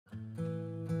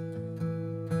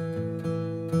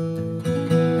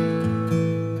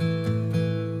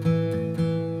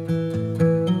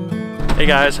Hey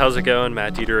guys, how's it going?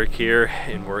 Matt Diederich here,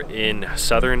 and we're in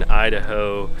southern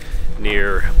Idaho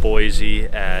near Boise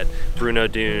at Bruneau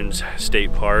Dunes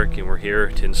State Park, and we're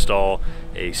here to install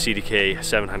a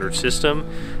CDK700 system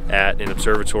at an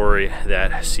observatory that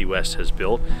CWest has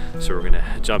built. So we're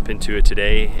gonna jump into it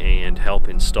today and help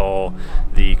install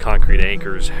the concrete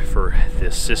anchors for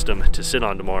this system to sit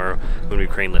on tomorrow when we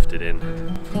crane lift it in.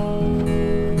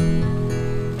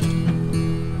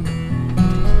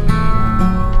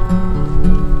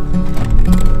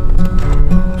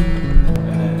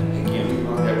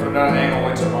 An angle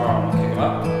way tomorrow, I'll kick them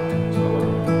up.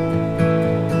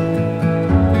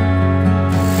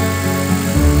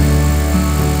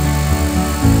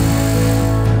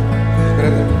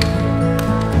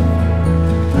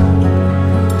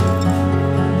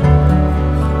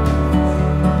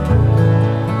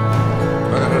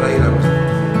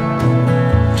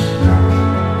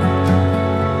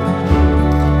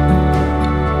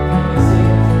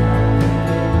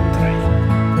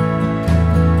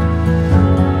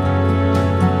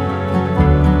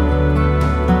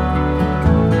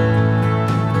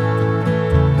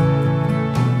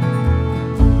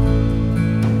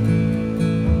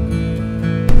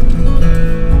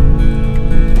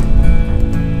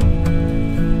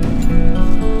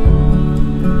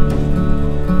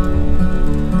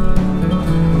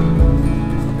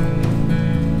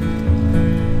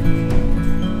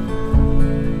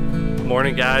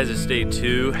 Morning guys, it's day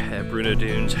 2 at Bruneau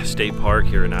Dunes State Park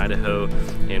here in Idaho,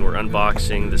 and we're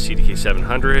unboxing the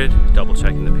CDK700, double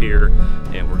checking the pier,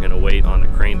 and we're gonna wait on the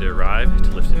crane to arrive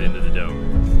to lift it into the dome.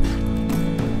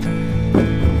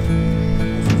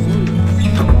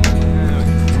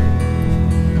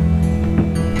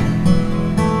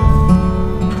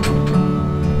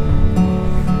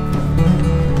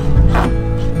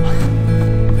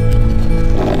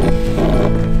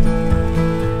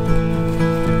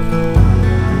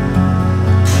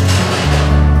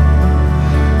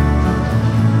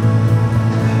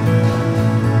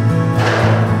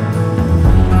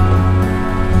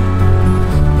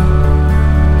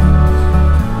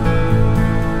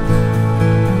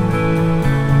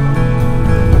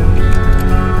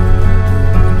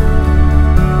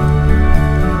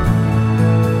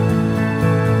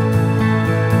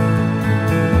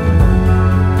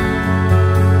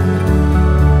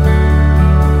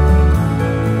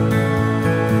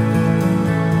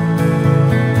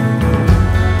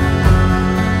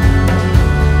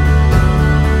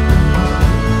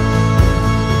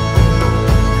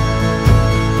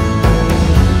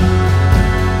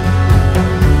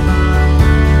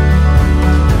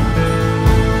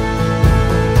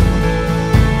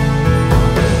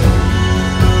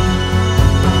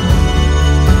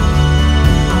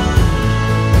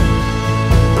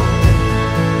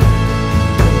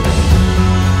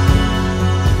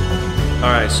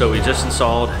 Alright, so we just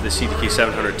installed the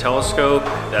CDK700 telescope.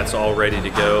 That's all ready to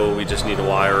go. We just need to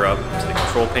wire up to the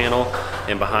control panel.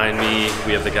 And behind me,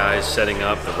 we have the guys setting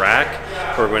up the rack.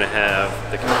 We're going to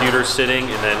have the computer sitting,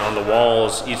 and then on the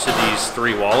walls, each of these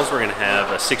 3 walls, we're going to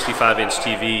have a 65-inch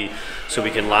TV so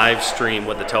we can live stream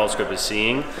what the telescope is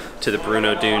seeing to the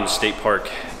Bruneau Dunes State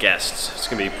Park guests. It's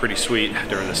going to be pretty sweet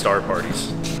during the star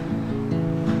parties.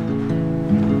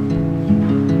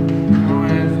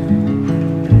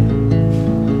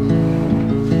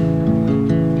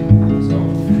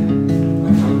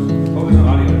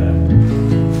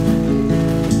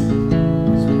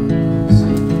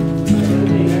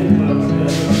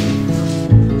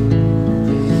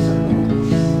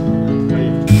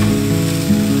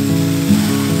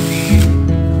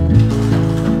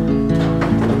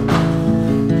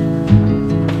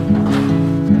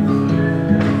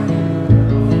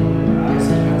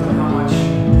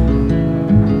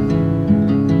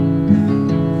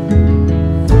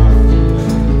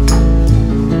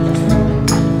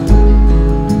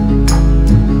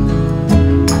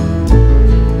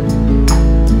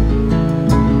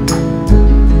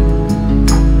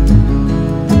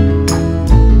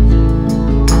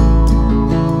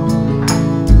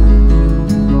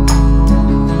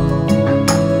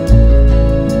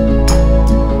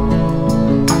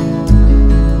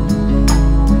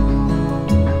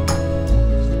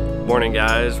 Morning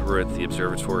guys, we're at the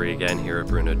observatory again here at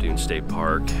Bruneau Dunes State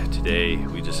Park. Today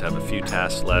we just have a few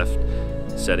tasks left,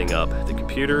 setting up the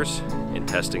computers and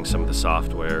testing some of the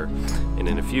software. And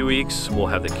in a few weeks we'll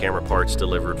have the camera parts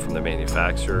delivered from the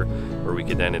manufacturer, where we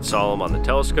can then install them on the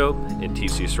telescope and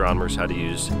teach the astronomers how to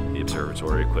use the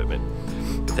observatory equipment.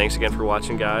 But thanks again for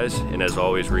watching guys, and as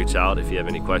always reach out if you have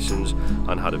any questions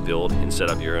on how to build and set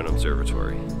up your own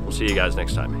observatory. We'll see you guys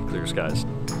next time. Clear skies.